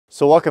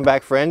So welcome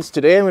back, friends.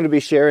 Today I'm going to be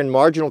sharing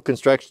marginal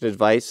construction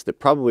advice that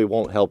probably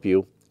won't help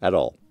you at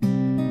all. Hi,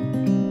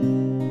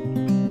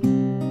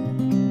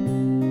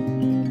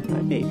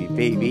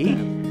 baby.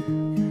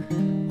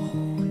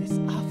 Oh, it's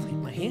awfully,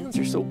 my hands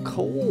are so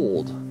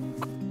cold.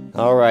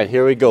 All right,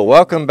 here we go.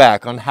 Welcome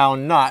back on how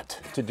not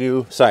to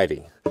do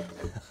siding.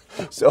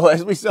 So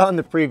as we saw in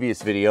the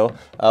previous video,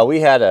 we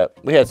had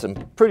some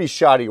pretty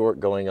shoddy work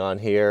going on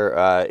here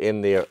in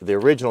the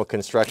original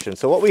construction.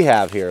 So what we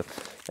have here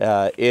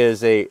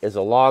is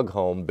a log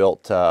home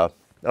built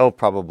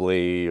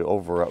probably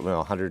over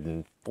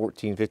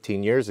 114,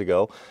 15 years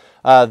ago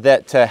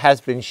that has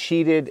been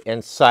sheeted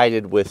and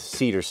sided with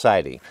cedar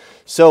siding.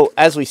 So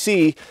as we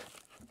see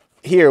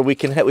here, we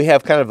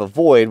have kind of a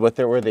void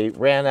where they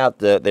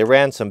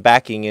ran some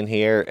backing in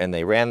here, and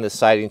they ran the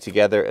siding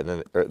together, and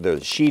then the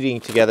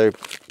sheeting together,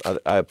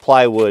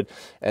 plywood,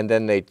 and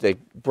then they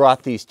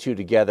brought these two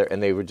together,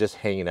 and they were just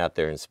hanging out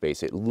there in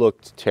space. It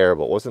looked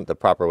terrible. It wasn't the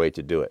proper way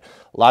to do it.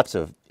 Lots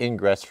of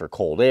ingress for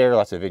cold air,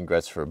 lots of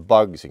ingress for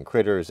bugs and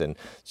critters, and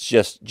it's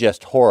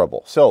just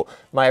horrible. So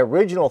my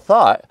original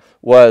thought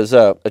was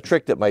a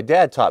trick that my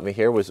dad taught me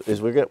here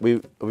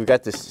we've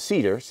got this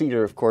cedar.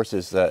 Cedar, of course,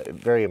 is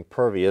very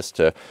impervious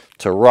to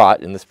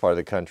rot in this part of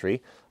the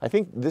country. I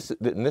think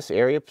in this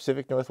area,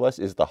 Pacific Northwest,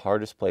 is the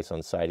hardest place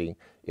on siding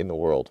in the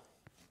world.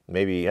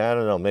 Maybe, I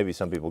don't know, maybe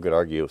some people could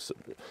argue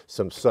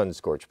some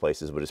sun-scorched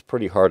places, but it's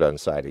pretty hard on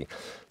siding.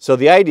 So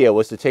the idea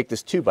was to take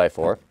this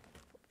 2x4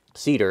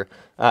 cedar,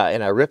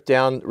 and I ripped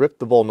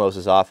the bull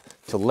noses off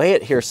to lay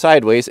it here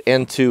sideways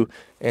and to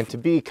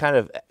be kind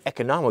of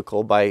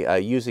economical by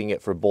using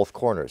it for both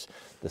corners.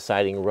 The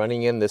siding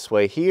running in this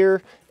way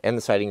here and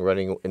the siding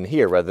running in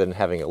here rather than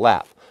having a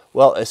lap.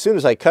 Well, as soon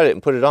as I cut it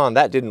and put it on,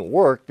 that didn't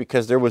work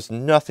because there was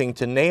nothing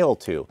to nail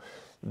to.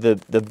 The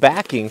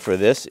backing for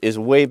this is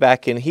way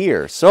back in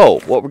here. So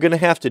what we're going to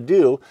have to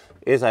do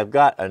is I've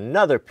got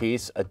another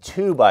piece, a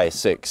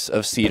 2x6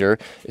 of cedar.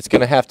 It's going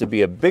to have to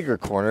be a bigger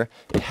corner.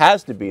 It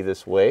has to be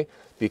this way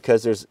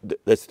because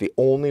that's the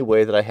only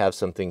way that I have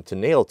something to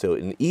nail to.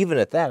 And even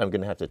at that, I'm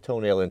going to have to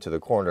toenail into the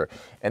corner.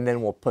 And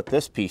then we'll put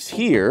this piece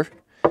here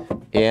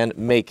and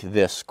make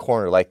this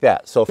corner like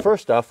that. So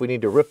first off, we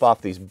need to rip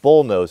off these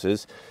bull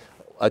noses.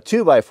 A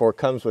 2x4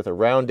 comes with a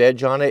round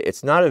edge on it.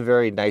 It's not a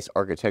very nice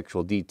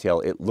architectural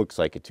detail. It looks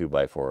like a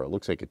 2x4. It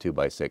looks like a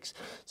 2x6.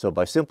 So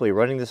by simply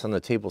running this on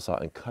the table saw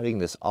and cutting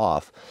this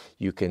off,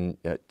 you can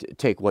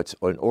take what's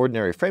an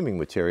ordinary framing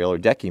material or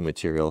decking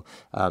material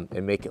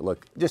and make it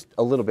look just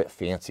a little bit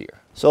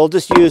fancier. So we'll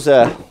just use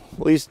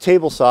we'll use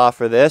table saw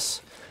for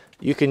this.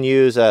 You can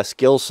use a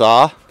skill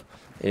saw.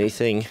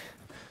 Anything,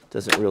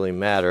 doesn't really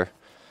matter.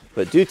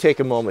 But do take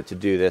a moment to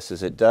do this,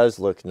 as it does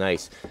look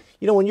nice.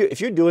 You know,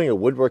 if you're doing a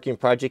woodworking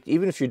project,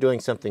 even if you're doing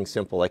something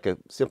simple, like a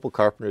simple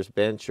carpenter's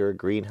bench or a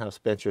greenhouse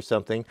bench or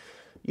something,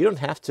 you don't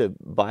have to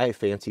buy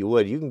fancy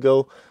wood. You can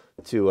go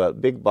to a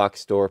big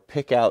box store,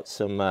 pick out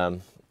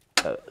some,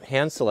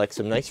 hand select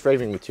some nice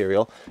framing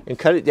material, and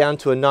cut it down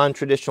to a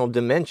non-traditional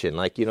dimension.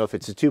 Like, you know, if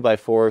it's a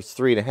 2x4, it's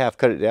 3.5,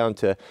 cut it down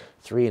to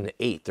 3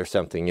 1/8 or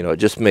something. You know, it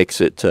just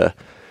makes it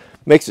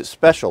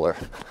specialer.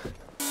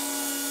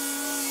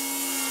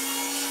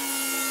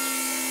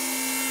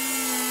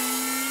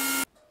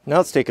 Now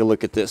let's take a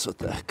look at this with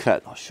the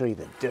cut. I'll show you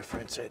the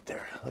difference right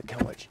there. Look how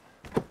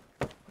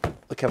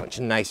much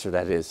nicer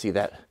that is. See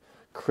that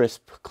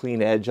crisp, clean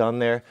edge on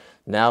there?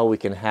 Now we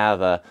can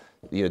have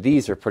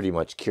these are pretty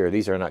much cured.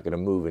 These are not going to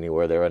move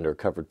anywhere. They're under a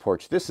covered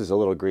porch. This is a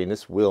little green.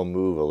 This will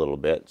move a little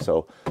bit.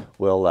 So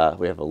we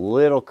have a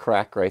little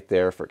crack right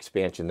there for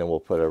expansion. Then we'll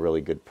put a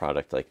really good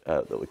product like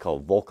that we call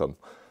Volcom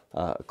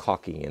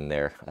caulking in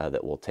there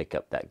that will take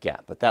up that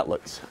gap. But that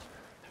looks,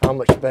 how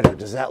much better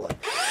does that look?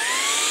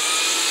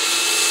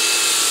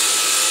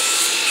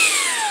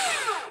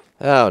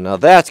 Oh, now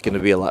that's going to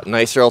be a lot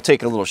nicer. I'll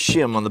take a little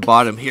shim on the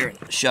bottom here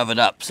and shove it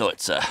up so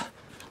it's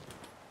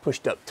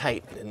pushed up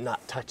tight and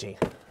not touching.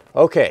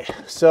 Okay,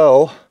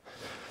 so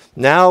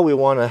now we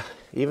want to,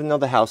 even though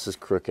the house is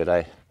crooked,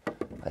 I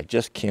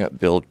just can't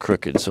build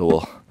crooked,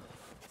 so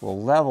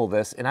we'll level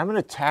this. And I'm going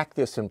to tack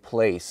this in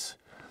place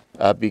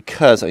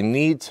because I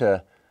need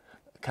to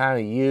kind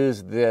of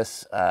use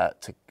this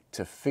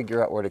to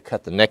figure out where to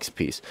cut the next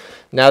piece.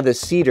 Now the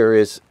cedar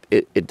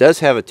it does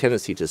have a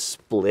tendency to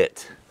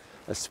split,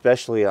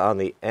 especially on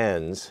the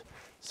ends.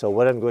 So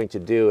what I'm going to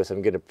do is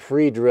I'm going to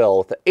pre-drill.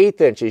 With the 1/8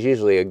 inch is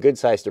usually a good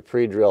size to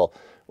pre-drill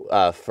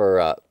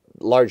for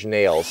large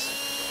nails.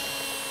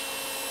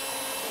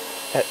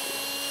 At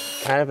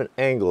kind of an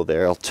angle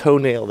there. I'll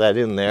toenail that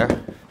in there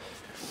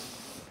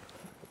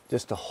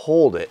just to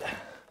hold it,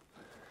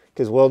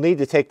 because we'll need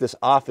to take this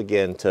off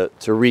again to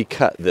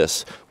recut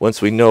this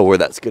once we know where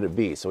that's going to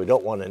be. So we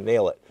don't want to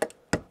nail it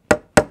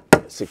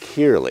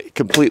securely,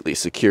 completely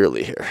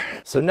securely here.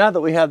 So now that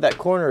we have that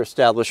corner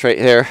established right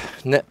here,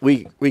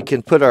 we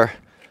can put our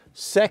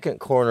second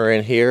corner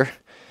in here,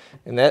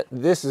 and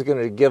this is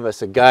going to give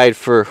us a guide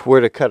for where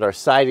to cut our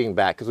siding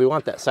back, because we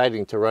want that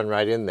siding to run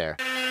right in there.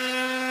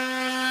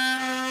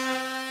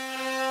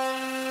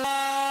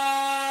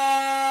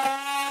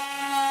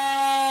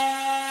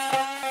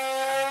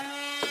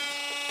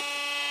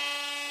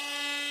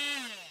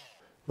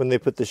 when they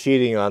put the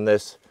sheeting on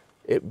this,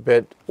 it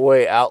bent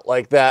way out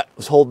like that. It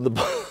was holding the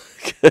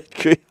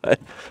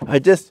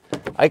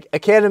I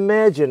can't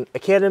imagine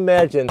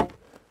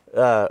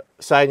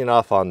signing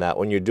off on that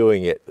when you're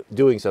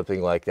doing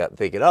something like that,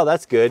 thinking, oh,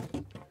 that's good.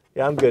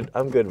 Yeah, I'm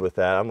good with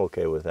that. I'm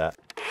okay with that.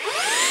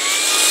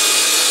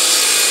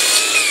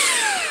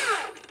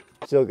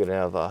 Still gonna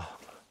have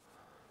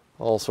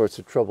all sorts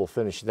of trouble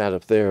finishing that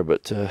up there,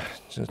 but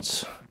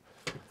at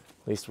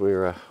least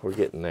we're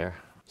getting there.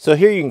 So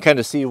here you can kind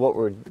of see what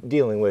we're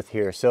dealing with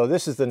here. So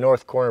this is the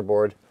north corner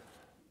board.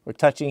 We're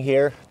touching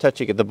here,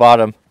 touching at the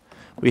bottom.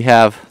 We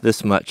have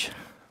this much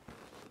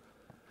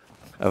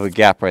of a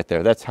gap right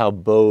there. That's how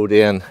bowed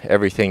in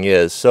everything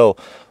is. So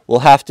we'll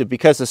have to,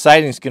 because the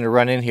siding is going to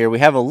run in here, we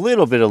have a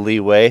little bit of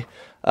leeway,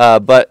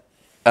 but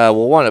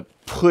we'll want to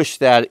push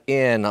that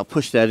in. I'll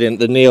push that in.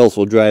 The nails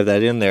will drive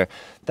that in there.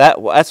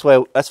 That's why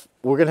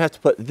we're going to have to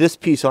put this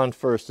piece on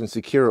first and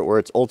secure it where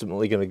it's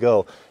ultimately going to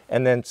go,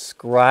 and then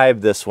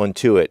scribe this one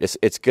to it.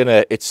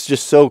 It's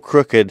just so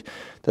crooked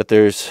that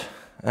there's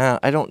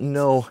I don't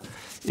know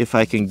if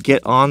I can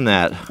get on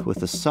that with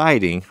the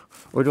siding,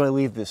 or do I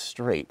leave this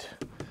straight?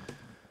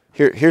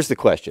 Here's the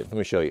question. Let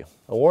me show you.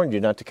 I warned you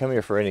not to come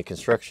here for any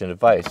construction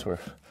advice.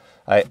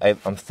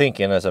 I'm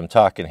thinking as I'm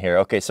talking here.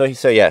 Okay, so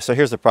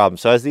here's the problem.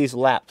 So as these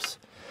laps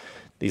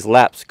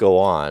go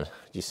on, do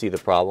you see the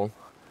problem?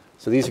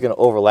 So these are going to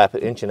overlap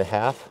 1.5 inches.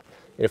 And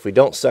if we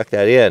don't suck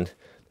that in,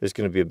 there's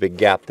going to be a big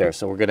gap there.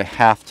 So we're going to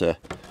have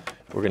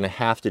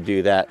to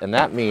do that, and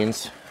that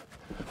means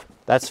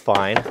that's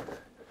fine.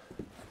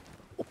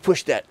 We'll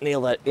push that, nail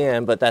that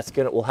in, but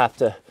we'll have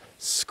to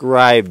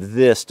scribe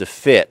this to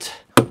fit.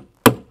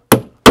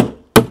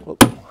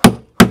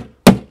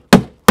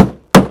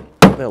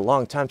 It's been a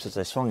long time since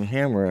I swung a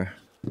hammer.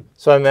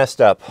 So I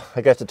messed up.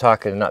 I got to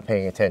talking and not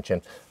paying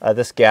attention.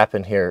 This gap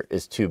in here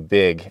is too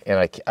big, and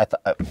I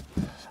thought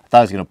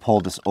I was going to pull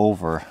this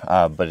over,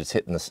 but it's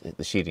hitting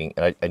the sheeting,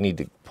 and I need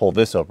to pull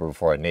this over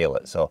before I nail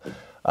it. So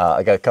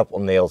I got a couple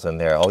of nails in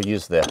there. I'll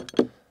use this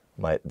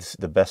is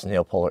the best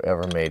nail puller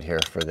ever made here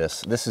for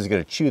this. This is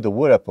going to chew the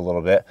wood up a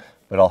little bit,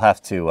 but I'll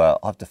have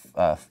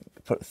to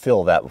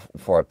fill that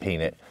before I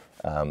paint it,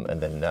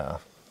 and then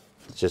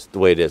it's just the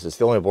way it is. It's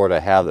the only board I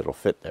have that'll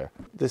fit there.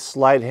 This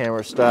slide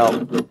hammer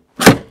style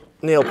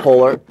nail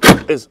puller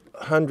is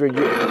 100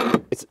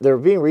 years. They're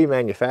being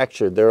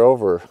remanufactured. They're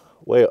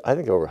I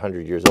think over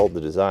 100 years old,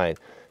 the design,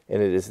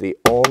 and it is the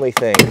only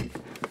thing.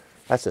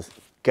 That's a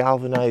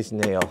galvanized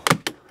nail.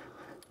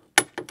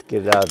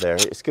 Get it out of there.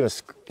 It's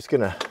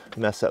gonna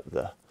mess up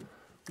the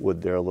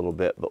wood there a little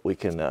bit, but we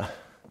can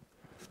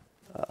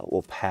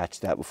we'll patch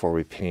that before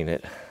we paint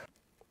it.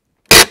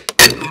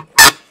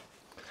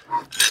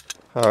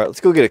 All right,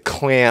 let's go get a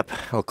clamp.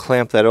 I'll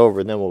clamp that over,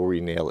 and then we'll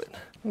re-nail it.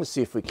 Let's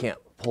see if we can't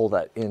pull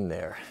that in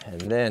there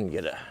and then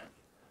get a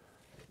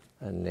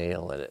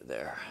nail in it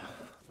there.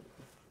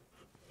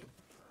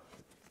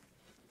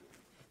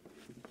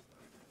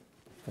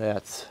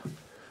 That's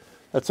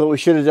what we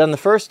should have done the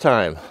first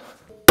time.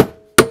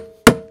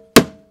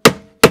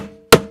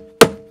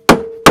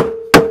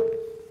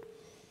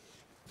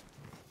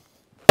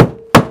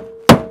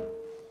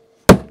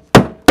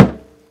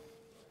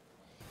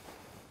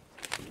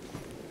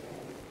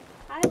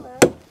 Hi,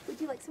 love. Would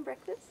you like some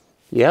breakfast?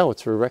 Yeah,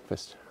 what's for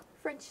breakfast?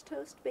 French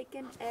toast,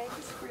 bacon, eggs,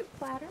 fruit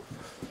platter.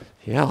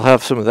 Yeah, I'll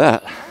have some of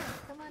that. Right,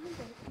 come on in,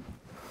 baby.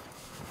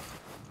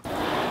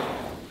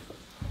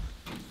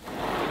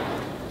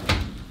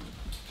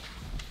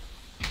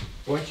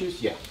 Orange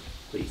juice? Yeah,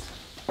 please.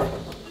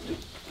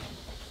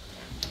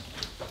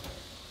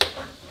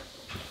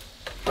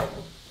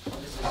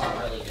 This is a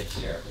really good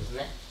syrup, isn't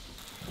it?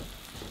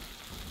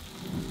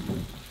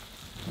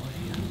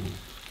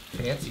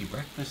 Fancy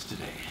breakfast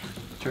today.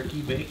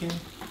 Turkey, bacon.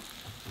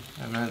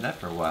 I haven't had that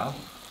for a while.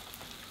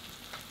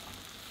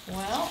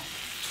 Well,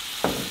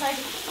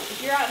 if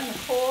you're out in the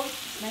cold,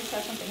 it's nice to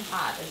have something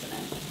hot, isn't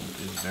it?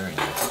 It is very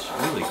nice. It's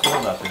really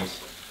cold out there. It's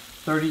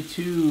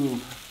 32.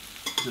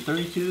 Is it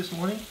 32 this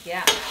morning?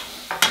 Yeah.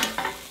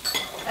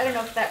 I don't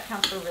know if that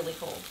counts for really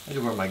cold. I had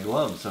to wear my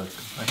gloves, so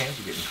my hands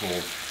are getting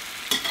cold.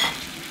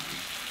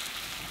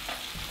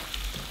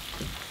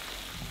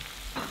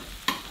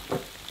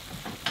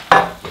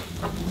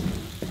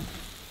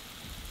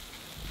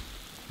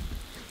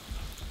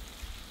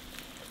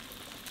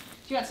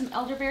 Do you want some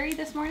elderberry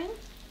this morning?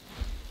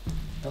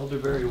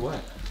 Elderberry what?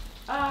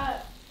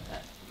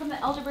 From the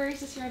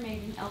elderberries this year I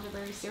made an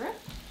elderberry syrup.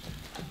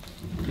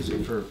 Is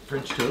it for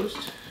French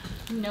toast?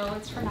 No,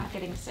 it's for not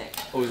getting sick.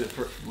 Oh, is it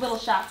for Little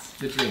shots.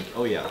 the drink?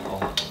 Oh yeah, I'll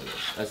have one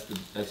of those.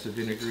 That's the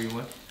vinegary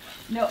one?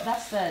 No,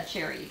 that's the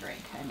cherry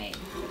drink I made.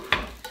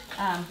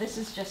 This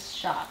is just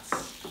shots.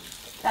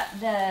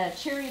 The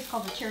cherry is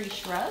called the cherry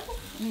shrub.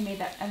 I made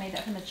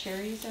that from the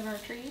cherries of our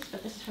trees,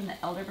 but this is from the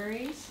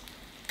elderberries.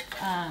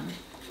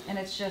 And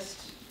it's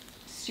just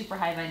super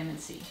high vitamin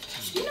C.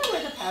 Do you know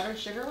where the powdered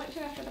sugar went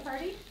to after the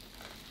party?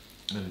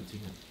 I didn't see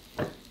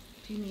it.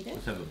 Do you need it?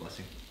 Let's have a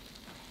blessing.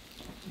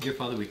 Dear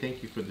Father, we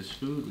thank you for this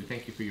food. We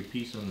thank you for your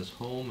peace on this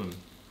home and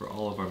for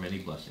all of our many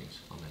blessings.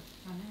 Amen.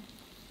 Amen.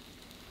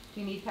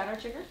 Do you need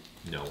powdered sugar?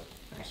 No.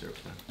 Okay. Syrup's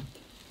fine.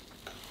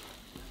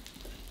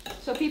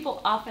 So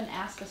people often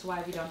ask us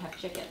why we don't have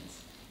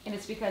chickens. And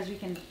it's because we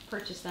can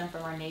purchase them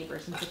from our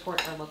neighbors and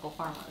support our local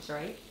farmers,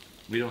 right?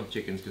 We don't have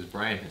chickens because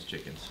Brian has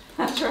chickens.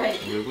 That's right.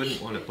 We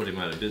wouldn't want to put him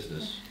out of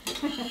business.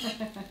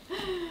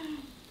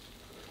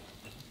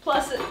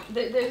 Plus,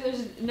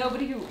 there's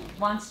nobody who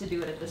wants to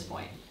do it at this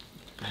point.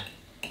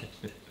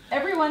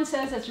 Everyone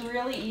says it's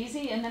really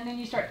easy, and then when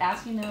you start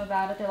asking them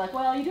about it, they're like,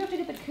 well, you do have to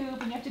get the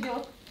coop, and you have to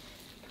do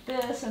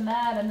this and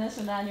that and this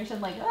and that, and you're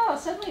saying like, oh,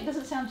 suddenly it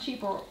doesn't sound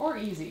cheap or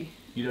easy.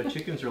 You know,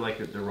 chickens are like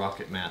the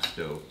rocket mass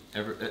stove.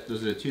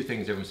 Those are the two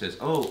things everyone says,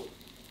 oh,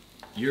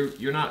 you're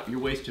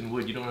wasting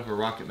wood. You don't have a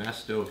rocket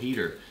mass stove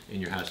heater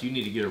in your house. You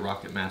need to get a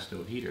rocket mass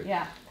stove heater.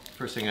 Yeah.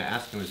 First thing I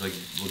ask them is like,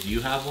 well, do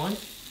you have one?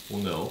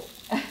 Well, no.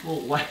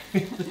 Well, why?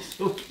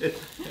 So good.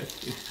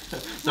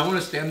 So I want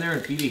to stand there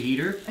and feed a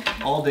heater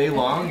all day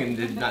long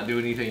and not do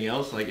anything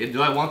else. Like,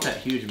 do I want that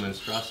huge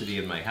monstrosity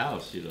in my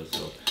house? You know,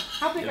 so.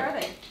 How big are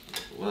they?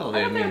 Well,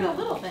 I thought they're the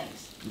little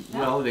things. No?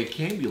 Well, they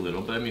can be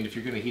little, but I mean, if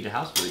you're going to heat a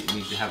house with it, you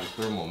need to have a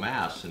thermal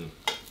mass. And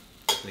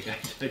like, I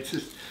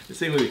just the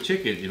same way with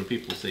chickens. You know,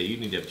 people say you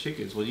need to have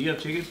chickens. Well, do you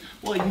have chickens?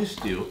 Well, I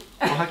used to.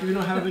 Well, how come you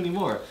don't have them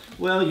anymore?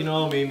 Well, you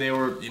know, I mean, they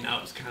were, you know,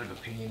 it's kind of a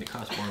pain. It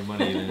costs more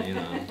money than, you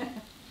know, and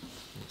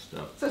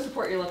stuff. So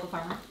support your local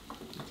farmer.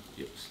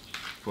 Yep.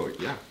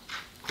 Yeah,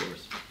 of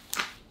course.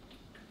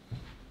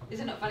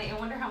 Isn't it funny? I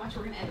wonder how much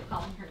we're going to end up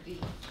calling her D.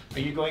 Are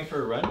you going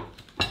for a run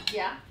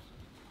Yeah.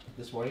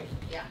 this morning?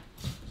 Yeah.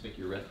 Thank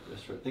you,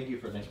 thank you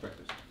for a nice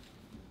breakfast.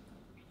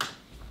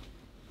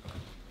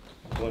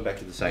 Going back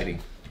to the siding.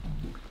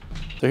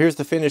 So here's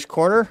the finished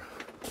corner,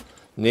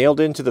 nailed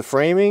into the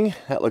framing.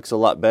 That looks a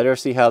lot better.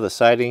 See how the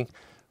siding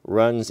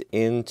runs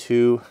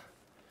into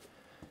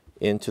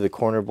the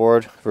corner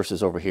board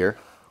versus over here,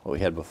 what we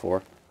had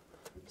before,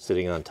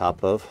 sitting on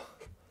top of.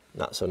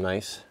 Not so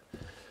nice.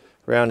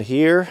 Around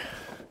here,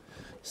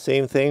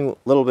 same thing, a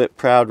little bit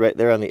proud right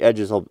there on the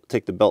edges. I'll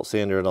take the belt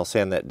sander and I'll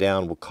sand that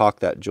down. We'll caulk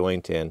that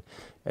joint in,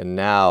 and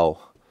now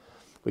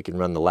we can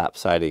run the lap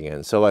siding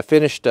in. So I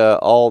finished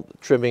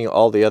trimming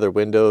all the other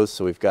windows,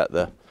 so we've got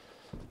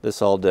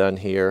this all done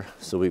here,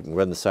 so we can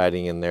run the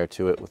siding in there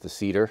to it with the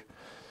cedar.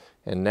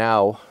 And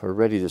now we're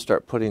ready to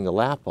start putting the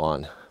lap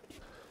on.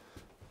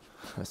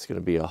 That's going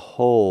to be a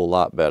whole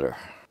lot better.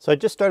 So I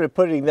just started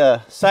putting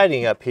the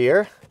siding up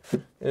here.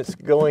 It's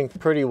going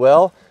pretty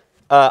well.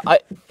 I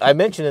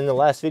mentioned in the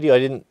last video I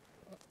didn't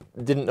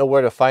know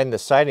where to find the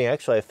siding.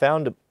 Actually, I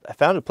found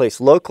a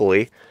place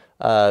locally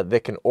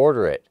that can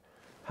order it.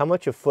 How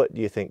much a foot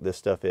do you think this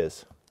stuff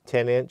is?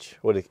 10 inch?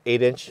 What?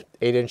 8 inch?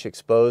 8 inch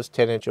exposed,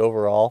 10 inch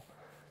overall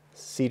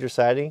cedar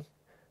siding.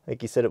 I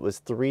think he said it was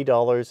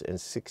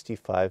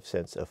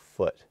 $3.65 a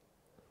foot.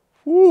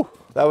 Woo!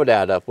 That would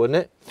add up, wouldn't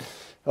it?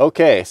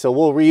 Okay, so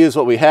we'll reuse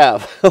what we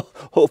have.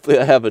 Hopefully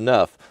I have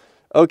enough.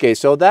 Okay,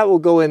 so that will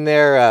go in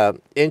there 1.5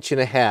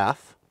 inches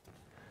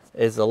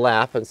is the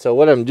lap. And so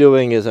what I'm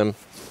doing is I'm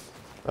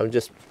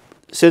just,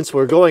 since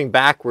we're going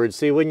backwards,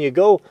 see when you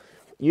go,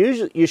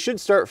 usually you should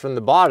start from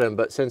the bottom,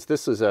 but since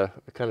this is a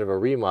kind of a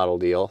remodel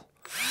deal,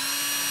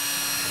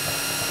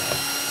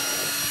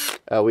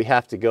 we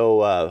have to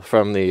go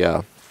from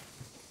the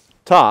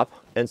top,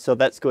 and so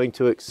that's going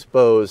to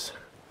expose,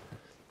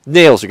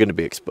 nails are going to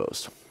be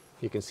exposed.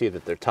 You can see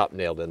that they're top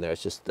nailed in there.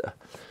 It's just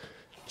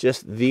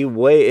the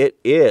way it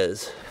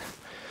is.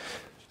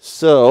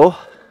 So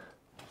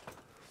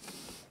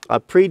I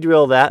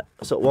pre-drill that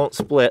so it won't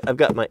split. I've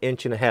got my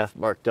 1.5 inch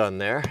mark done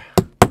there.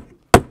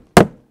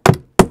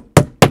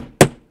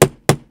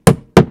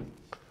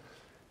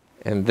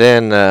 And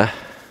then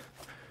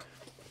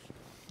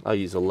I'll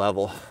use a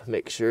level,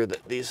 make sure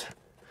that these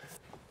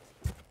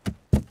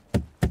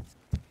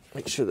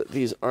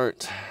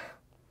aren't,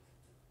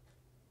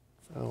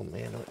 oh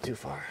man, I went too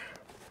far.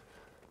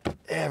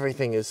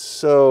 Everything is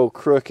so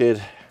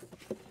crooked.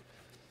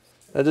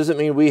 That doesn't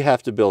mean we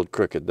have to build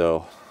crooked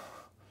though.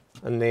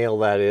 A nail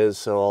that is,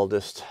 so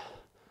I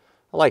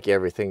like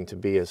everything to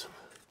be as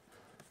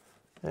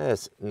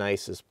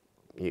nice as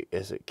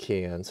it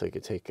can. So I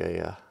could take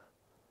a,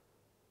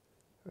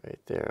 right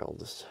there, I'll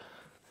just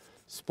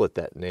split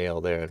that nail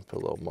there and put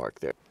a little mark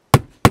there.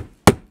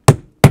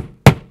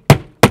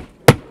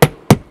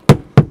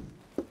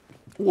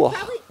 Whoa.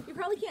 You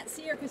probably can't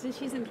see her because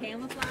she's in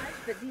camouflage,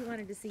 but Dee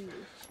wanted to see you.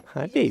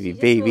 Hi,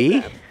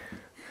 baby.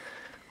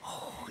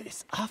 Oh,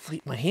 it's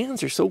awfully, my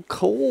hands are so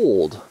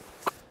cold.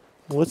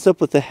 What's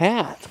up with the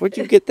hat? Where'd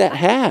you get that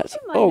hat?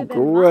 Oh,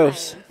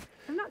 gross. Mine.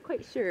 I'm not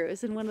quite sure. It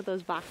was in one of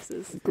those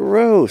boxes.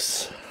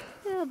 Gross.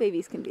 Well,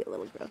 babies can be a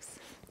little gross.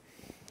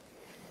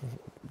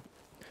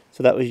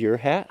 So that was your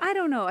hat? I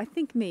don't know. I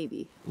think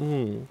maybe.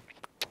 Oh,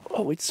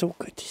 it's so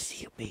good to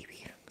see you,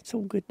 baby. It's so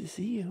good to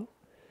see you.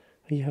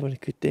 Are you having a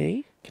good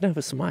day? Can I have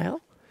a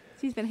smile?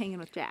 She's been hanging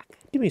with Jack.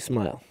 Give me a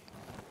smile.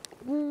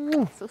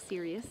 So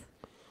serious.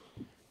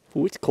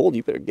 Oh, it's cold.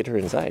 You better get her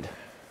inside.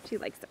 She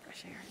likes the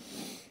fresh air.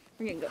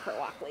 We're going to go for a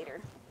walk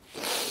later.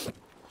 See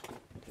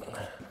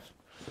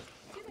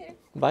you later.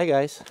 Bye,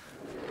 guys.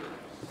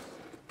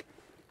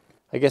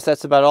 I guess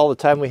that's about all the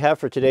time we have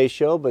for today's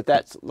show, but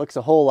that looks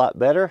a whole lot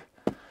better.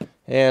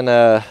 And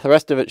the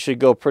rest of it should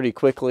go pretty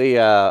quickly.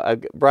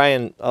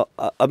 Brian, I'm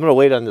going to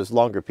wait on those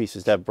longer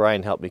pieces to have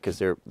Brian help me because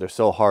they're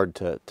so hard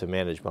to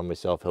manage by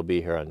myself. He'll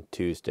be here on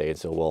Tuesday, and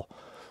so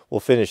we'll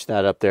finish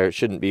that up there. It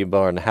shouldn't be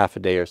more than half a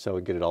day or so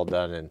and get it all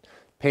done and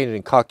painted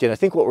and caulked in. I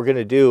think what we're going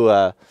to do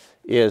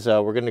is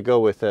we're going to go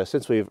with,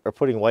 since we are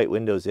putting white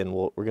windows in,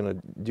 we're going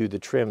to do the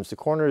trims, the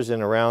corners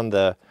and around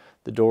the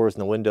doors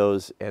and the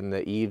windows and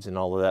the eaves and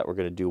all of that. We're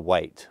going to do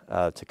white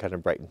to kind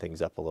of brighten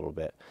things up a little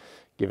bit,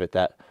 give it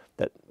that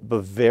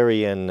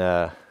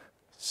Bavarian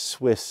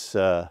Swiss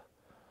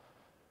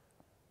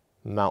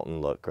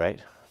mountain look, right?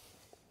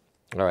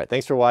 All right,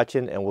 thanks for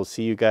watching, and we'll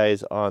see you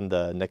guys on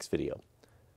the next video.